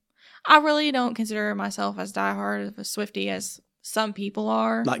know. I really don't consider myself as diehard of a Swiftie as some people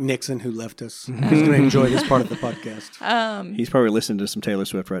are. Like Nixon, who left us. He's going to enjoy this part of the podcast. He's probably listening to some Taylor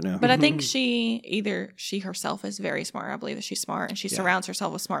Swift right now. But I think she herself is very smart. I believe that she's smart, and she surrounds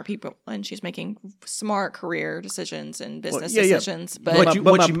herself with smart people, and she's making smart career decisions and business decisions. But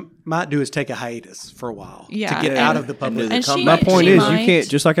what you might do is take a hiatus for a while to get out of the public. My point is, you can't,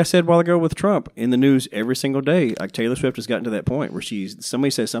 just like I said a while ago with Trump, in the news every single day, like Taylor Swift has gotten to that point where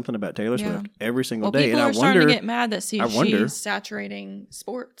somebody says something about Taylor Swift every single day. People and are starting to get mad that she's wonder, saturating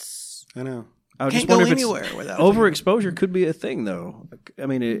sports. I know. I Can't just go wonder if anywhere without it. overexposure could be a thing, though. I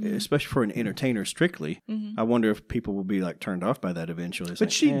mean, especially for an entertainer strictly. I wonder if people will be like turned off by that eventually. It's But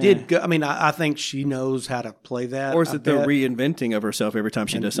like, she did go. I mean, I think she knows how to play that. or is I it the bet. reinventing of herself every time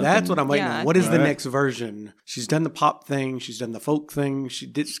she does something? That's what I'm waiting Yeah. on. What is the Right. next version? She's done the pop thing. She's done the folk thing. She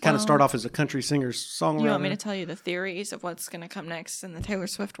did kind of start off as a country singer songwriter. You want me to tell you the theories of what's going to come next in the Taylor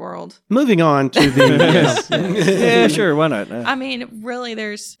Swift world? Moving on to the. Yeah, sure. Why not? I mean, really,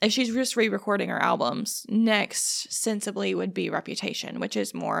 if she's just re-recording her albums, next sensibly would be Reputation, which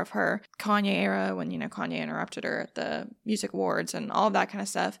is more of her Kanye era when, Kanye interrupted her at the Music Awards and all of that kind of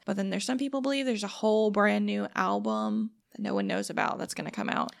stuff. But then there's some people believe there's a whole brand new album that no one knows about that's going to come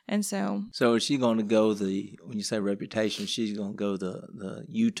out. And so is she going to go when you say Reputation, she's going to go the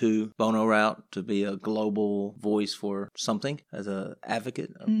U2 Bono route to be a global voice for something as an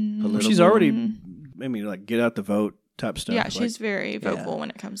advocate of political? She's already, like get out the vote type stuff. yeah, she's very vocal when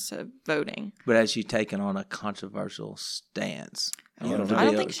it comes to voting. But has she taken on a controversial stance? I don't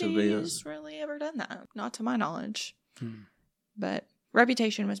think she's really ever done that, not to my knowledge. But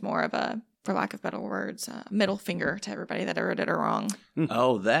Reputation was more of a, for lack of better words, middle finger to everybody that ever did her wrong.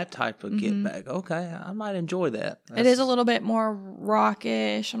 Oh, that type of get back. Okay, I might enjoy that. It is a little bit more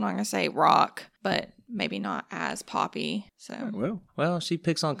rockish. I'm not going to say rock, but maybe not as poppy. So Well, she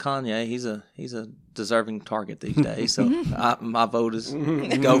picks on Kanye. He's a deserving target these days. So my vote is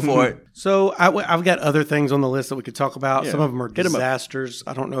go for it. So I've got other things on the list that we could talk about. Some of them are disasters.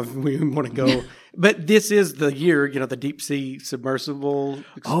 I don't know if we want to go. But this is the year, the deep sea submersible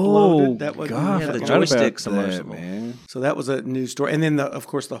exploded. That was the joystick submersible. Man. So that was a news story. And then, of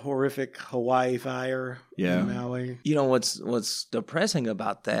course, the horrific Hawaii fire in Maui. You know what's depressing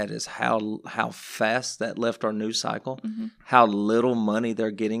about that is how fast that left our news cycle. How little money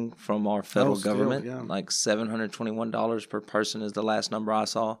they're getting from our federal government. Like $721 per person is the last number I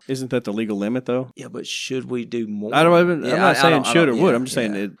saw. Isn't that the legal limit though? Yeah, but should we do more? I'm not saying should or would. I'm just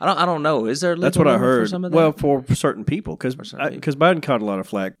saying it. I don't know. Is there? That's what I heard. For some of that? Well, for certain people, because Biden caught a lot of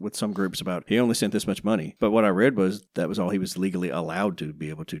flack with some groups about he only sent this much money. But what I read was that was all he was legally allowed to be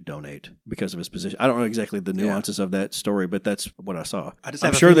able to donate because of his position. I don't know exactly the nuances of that story, but that's what I saw.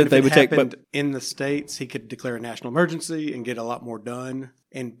 I'm sure that they would take. But in the states, he could declare a national emergency and get a lot more done.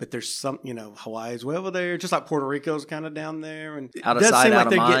 But there's some, Hawaii's way over there, just like Puerto Rico's kind of down there, and out of sight, out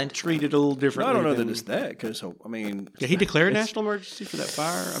of mind. Get treated a little differently. I don't know that it's that because he declared a national emergency for that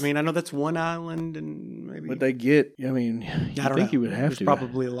fire. I mean, I know that's one island, and maybe would they get? I don't think you would have there's to.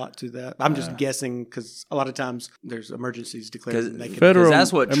 Probably a lot to that. I'm just guessing because a lot of times there's emergencies declared. And federal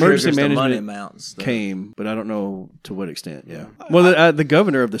that's what emergency triggers the money management amounts came, but I don't know to what extent. Yeah. Well, the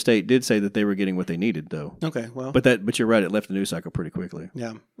governor of the state did say that they were getting what they needed, though. Okay. Well, but you're right. It left the news cycle pretty quickly.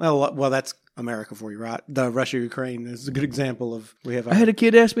 Yeah. Well, that's America for you, right? The Russia-Ukraine is a good example of we have. I had a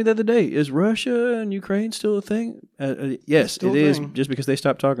kid ask me the other day, is Russia and Ukraine still a thing? Yes, it is. Just because they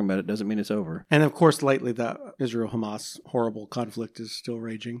stopped talking about it doesn't mean it's over. And of course, lately the Israel-Hamas horrible conflict is still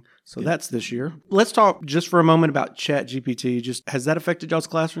raging. So that's this year. Let's talk just for a moment about ChatGPT. Just has that affected y'all's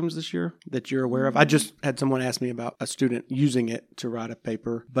classrooms this year that you're aware of? I just had someone ask me about a student using it to write a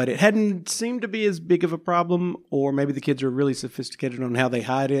paper, but it hadn't seemed to be as big of a problem, or maybe the kids are really sophisticated on how they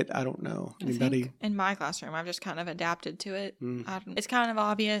hide it. I don't know. Anybody? In my classroom, I've just kind of adapted to it. It's kind of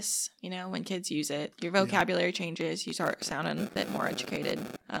obvious, when kids use it, your vocabulary changes, you start sounding a bit more educated.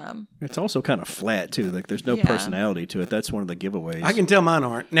 It's also kind of flat too. Like there's no personality to it. That's one of the giveaways. I can tell mine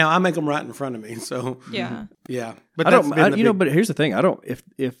aren't. Now I make them right in front of me, so yeah. But But here's the thing. I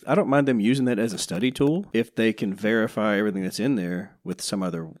don't mind them using that as a study tool if they can verify everything that's in there with some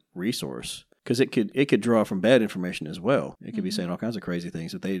other resource. Because it could draw from bad information as well. It could be saying all kinds of crazy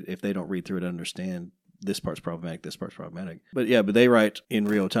things if they don't read through it and understand this part's problematic, this part's problematic. But they write in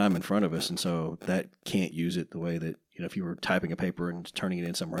real time in front of us, and so that can't use it the way that if you were typing a paper and turning it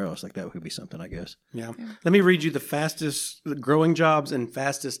in somewhere else, like that could be something, I guess. Yeah. Let me read you the fastest growing jobs and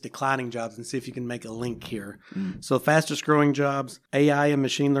fastest declining jobs and see if you can make a link here. So fastest growing jobs, AI and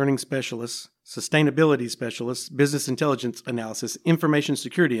machine learning specialists, sustainability specialists, business intelligence analysis, information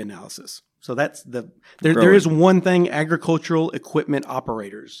security analysis. So that's there is one thing, agricultural equipment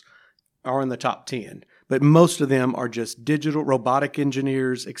operators are in the top 10, but most of them are just digital, robotic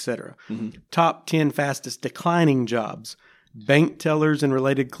engineers, etc. Top 10 fastest declining jobs: bank tellers and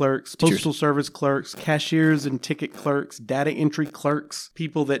related clerks, postal service clerks, cashiers and ticket clerks, data entry clerks,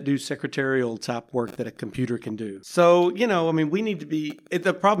 people that do secretarial type work that a computer can do. So, we need to be,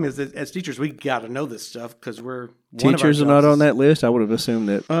 the problem is that as teachers, we got to know this stuff because teachers are not on that list. I would have assumed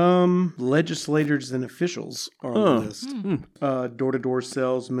that. Legislators and officials are on the list. Door-to-door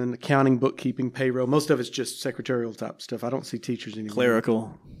salesmen, accounting, bookkeeping, payroll. Most of it's just secretarial type stuff. I don't see teachers anymore.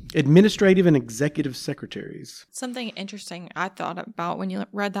 Clerical. Administrative and executive secretaries. Something interesting I thought about when you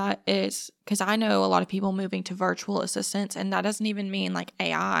read that is because I know a lot of people moving to virtual assistants, and that doesn't even mean like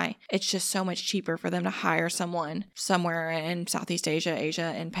AI. It's just so much cheaper for them to hire someone somewhere in Southeast Asia,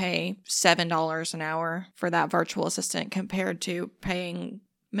 and pay $7 an hour for that virtual assistant compared to paying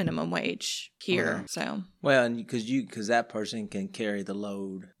minimum wage here. So well, and because that person can carry the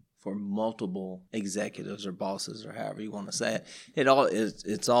load for multiple executives or bosses or however you want to say it.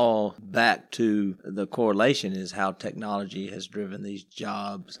 It's all back to the correlation is how technology has driven these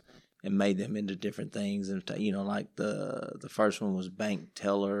jobs and made them into different things. And like the first one was bank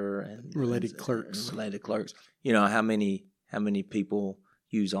teller and related clerks. How many people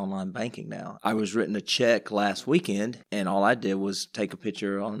use online banking now. I was written a check last weekend, and all I did was take a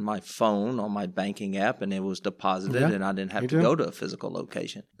picture on my phone on my banking app, and it was deposited, and I didn't have to go to a physical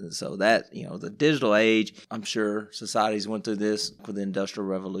location. And so that, the digital age, I'm sure societies went through this with the Industrial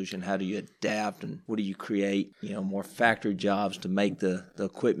Revolution. How do you adapt, and what do you create, more factory jobs to make the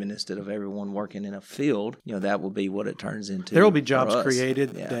equipment instead of everyone working in a field? That will be what it turns into. There will be jobs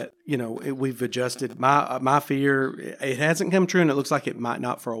created that, we've adjusted. My fear, it hasn't come true, and it looks like it might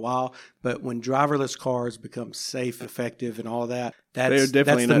not for a while, but when driverless cars become safe, effective, and all that, they're definitely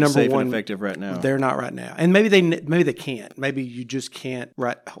that's the not number safe one. And effective right now. They're not right now, and maybe they can't. Maybe you just can't.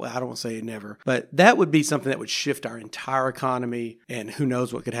 Right? Well, I don't want to say never, but that would be something that would shift our entire economy, and who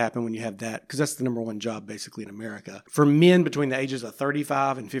knows what could happen when you have that, because that's the number one job basically in America for men between the ages of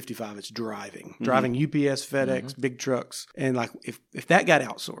 35 and 55. It's driving UPS, FedEx, big trucks, and like if that got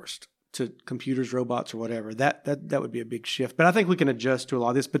outsourced to computers, robots, or whatever, that would be a big shift. But I think we can adjust to a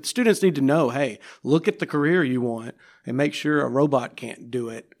lot of this. But students need to know, hey, look at the career you want and make sure a robot can't do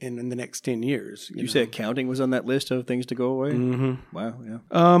it in the next 10 years. You said accounting was on that list of things to go away? Mm-hmm. Wow, yeah.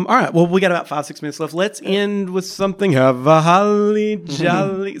 All right, well, we got about 5-6 minutes left. Let's end with something. Have a holly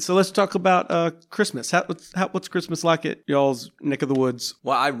jolly. So let's talk about Christmas. What's Christmas like at y'all's neck of the woods?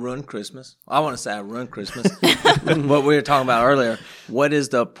 Well, I run Christmas. I want to say I run Christmas. What we were talking about earlier, what is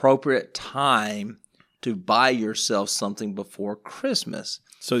the appropriate time to buy yourself something before Christmas?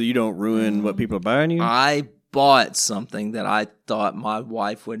 So you don't ruin what people are buying you? I bought something that I thought my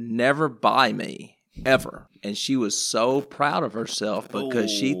wife would never buy me, ever. And she was so proud of herself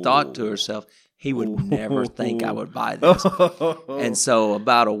because she thought to herself, he would never think I would buy this. And so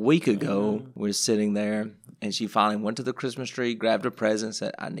about a week ago, we're sitting there, and she finally went to the Christmas tree, grabbed a present, and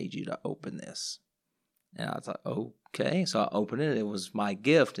said, I need you to open this. And I thought, okay. So I opened it. It was my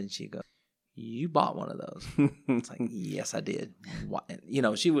gift. And she goes, you bought one of those. It's like, yes, I did.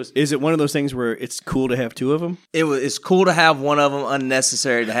 She was. Is it one of those things where it's cool to have two of them? It's cool to have one of them,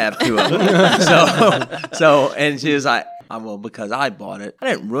 unnecessary to have two of them. So, and she was like, well, because I bought it.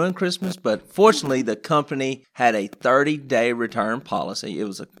 I didn't ruin Christmas, but fortunately, the company had a 30-day return policy. It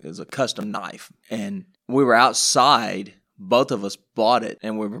was a custom knife, and we were outside. Both of us bought it,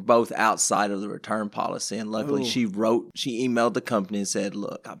 and we were both outside of the return policy. And luckily, she emailed the company and said,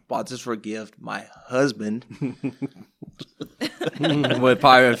 look, I bought this for a gift. My husband, with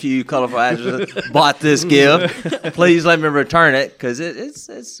probably a few colorful addresses, bought this gift. Please let me return it, because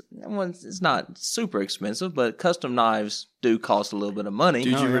it's not super expensive, but custom knives do cost a little bit of money.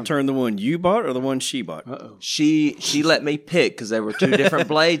 Did you return the one you bought or the one she bought? She let me pick, because there were two different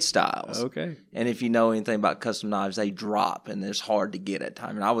blade styles. Okay. And if you know anything about custom knives, they drop, and it's hard to get at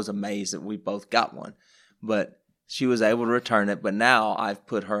times. And I was amazed that we both got one. But she was able to return it, but now I've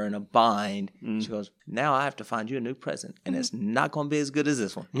put her in a bind. She goes, now I have to find you a new present, and it's not going to be as good as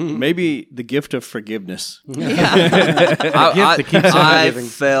this one. Maybe the gift of forgiveness. Yeah. I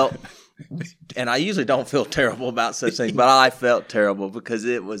felt, and I usually don't feel terrible about such things, but I felt terrible because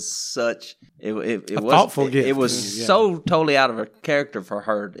it was such it was thoughtful gift. It was so totally out of her character for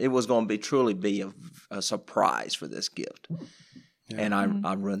her. It was going to truly be a surprise for this gift. Yeah. And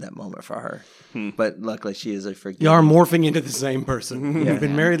I ruined that moment for her. But luckily, she is a forgiving. You are morphing into the same person. You've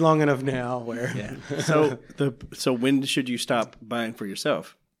been married long enough now where... Yeah. So when should you stop buying for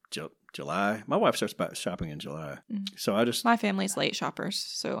yourself? July. My wife starts shopping in July. So my family's late shoppers.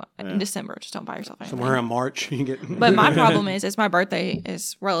 So in December, just don't buy yourself anything. Somewhere in March, you get... But my problem is my birthday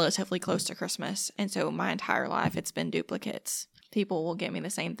is relatively close to Christmas. And so my entire life, it's been duplicates. People will get me the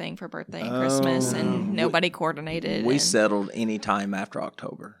same thing for birthday and Christmas, and nobody coordinated. We settled any time after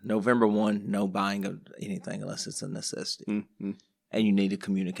October. November 1, no buying of anything unless it's a necessity. and you need to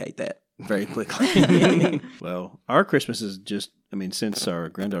communicate that very quickly. Well, our Christmas is just, since our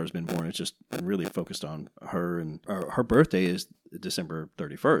granddaughter's been born, it's just really focused on her, and her birthday is December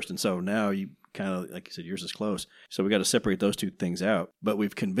 31st. And so now you kind of, like you said, yours is close. So we got to separate those two things out. But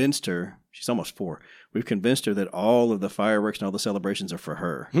we've convinced her, she's almost 4. We've convinced her that all of the fireworks and all the celebrations are for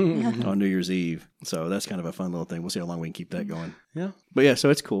her on New Year's Eve. So that's kind of a fun little thing. We'll see how long we can keep that going. Yeah. But yeah, so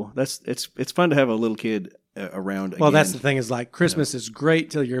it's cool. It's fun to have a little kid around well, again. that's the thing is like Christmas is great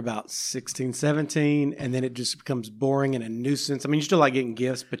till you're about 16, 17, and then it just becomes boring and a nuisance. You still like getting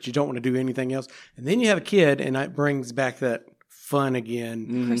gifts, but you don't want to do anything else. And then you have a kid, and it brings back that fun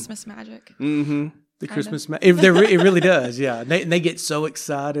again. Christmas magic. Mm-hmm. The Christmas magic. It really does, yeah. They get so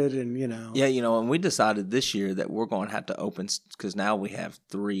excited, and Yeah, and we decided this year that we're going to have to open, because now we have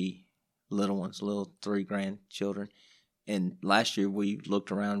 3 little ones, 3 grandchildren. And last year we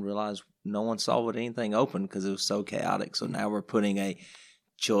looked around and realized no one saw what anything opened because it was so chaotic. So now we're putting a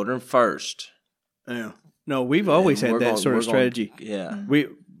children first. Yeah. No, we've always had that sort of strategy.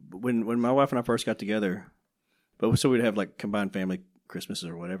 When my wife and I first got together, so we'd have like combined family Christmases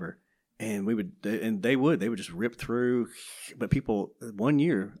or whatever, and they would just rip through. But one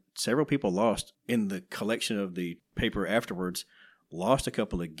year, several people lost in the collection of the paper afterwards, lost a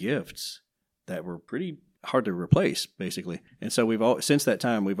couple of gifts that were pretty hard to replace, basically. And so since that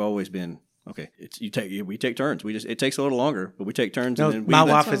time we've always been okay. We take turns. It takes a little longer, but we take turns. No, and then my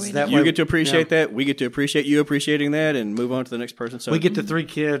wife is that way. You get to appreciate that. We get to appreciate you appreciating that, and move on to the next person. So we get to 3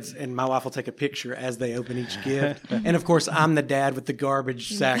 kids, and my wife will take a picture as they open each gift. And of course, I'm the dad with the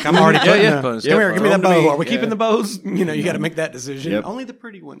garbage sack. I'm already putting come here, give me that bow. Are we keeping the bows? You got to make that decision. Yep. Only the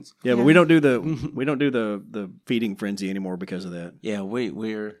pretty ones. Yeah, but we don't do the feeding frenzy anymore because of that. Yeah,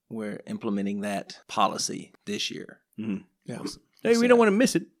 we're implementing that policy this year. Mm-hmm. Yeah. Hey, we don't want to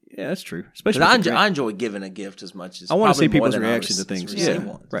miss it. Yeah, that's true. Especially I enjoy giving a gift as much as I want to see people's reaction to things. Yeah,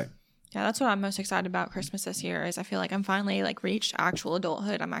 right. Yeah, that's what I'm most excited about Christmas this year. Is I feel like I'm finally reached actual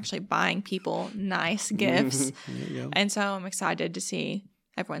adulthood. I'm actually buying people nice gifts, and so I'm excited to see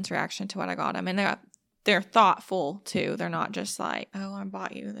everyone's reaction to what I got them. And they're thoughtful too. They're not just like, oh, I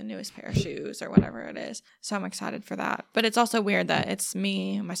bought you the newest pair of shoes or whatever it is. So I'm excited for that. But it's also weird that it's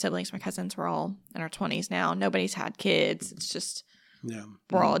me, my siblings, my cousins. We're all in our 20s now. Nobody's had kids. It's just. Yeah,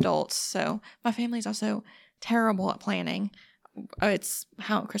 we're all adults, so my family's also terrible at planning.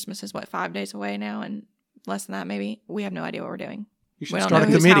 Christmas is 5 days away now, and less than that maybe. We have no idea what we're doing. You should we don't start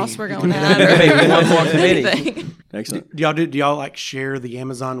know a committee. Whose house we're going at. One more committee. Excellent. Do y'all share the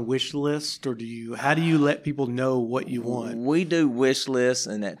Amazon wish list, or how do you let people know what you want? We do wish lists,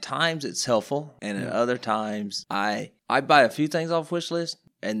 and at times it's helpful, and at other times I buy a few things off wish list,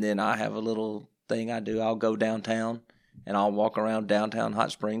 and then I have a little thing I do. I'll go downtown. And I'll walk around downtown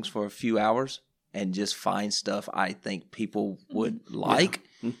Hot Springs for a few hours and just find stuff I think people would like.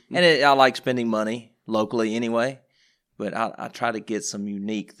 Yeah. And I like spending money locally anyway. But I try to get some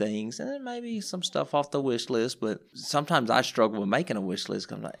unique things and then maybe some stuff off the wish list. But sometimes I struggle with making a wish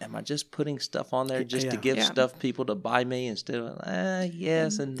list. I'm like, am I just putting stuff on there just to give stuff people to buy me instead of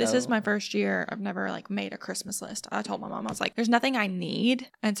yes and this no? is my first year. I've never made a Christmas list. I told my mom, I was like, there's nothing I need.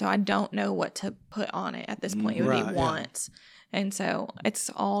 And so I don't know what to put on it at this point. It would be wants. And so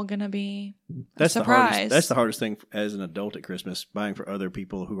it's all going to be a surprise. That's the hardest thing as an adult at Christmas, buying for other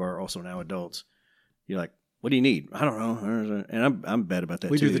people who are also now adults. You're like, what do you need? I don't know. And I'm bad about that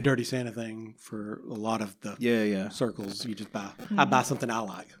too. We do the dirty Santa thing for a lot of the circles. You just buy. I buy something I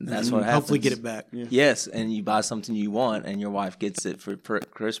like. That's what happens. Hopefully get it back. Yeah. Yes, and you buy something you want, and your wife gets it for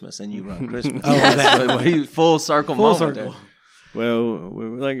Christmas, and you run Christmas. Full circle moment there. Well,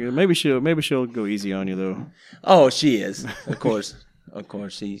 maybe she'll go easy on you though. Oh, she is. Of course,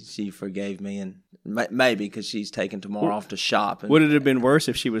 she forgave me, and maybe because she's taking tomorrow off to shop. Would it have been worse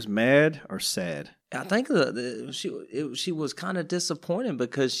if she was mad or sad? I think she was kind of disappointed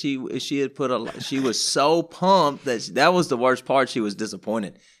because she had she was so pumped that was the worst part. She was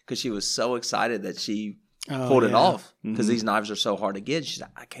disappointed because she was so excited that she pulled it off because these knives are so hard to get. She's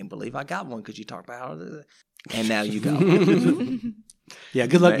like, I can't believe I got one because you talked about how. And now you go. Yeah,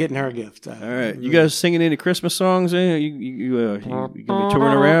 good luck getting her a gift. All right, you guys singing any Christmas songs? You gonna be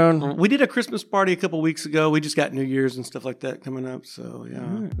touring around? We did a Christmas party a couple weeks ago. We just got New Year's and stuff like that coming up. So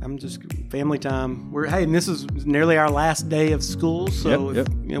yeah, I'm just family time. And this is nearly our last day of school. So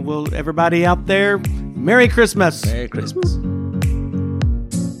everybody out there, Merry Christmas. Merry Christmas.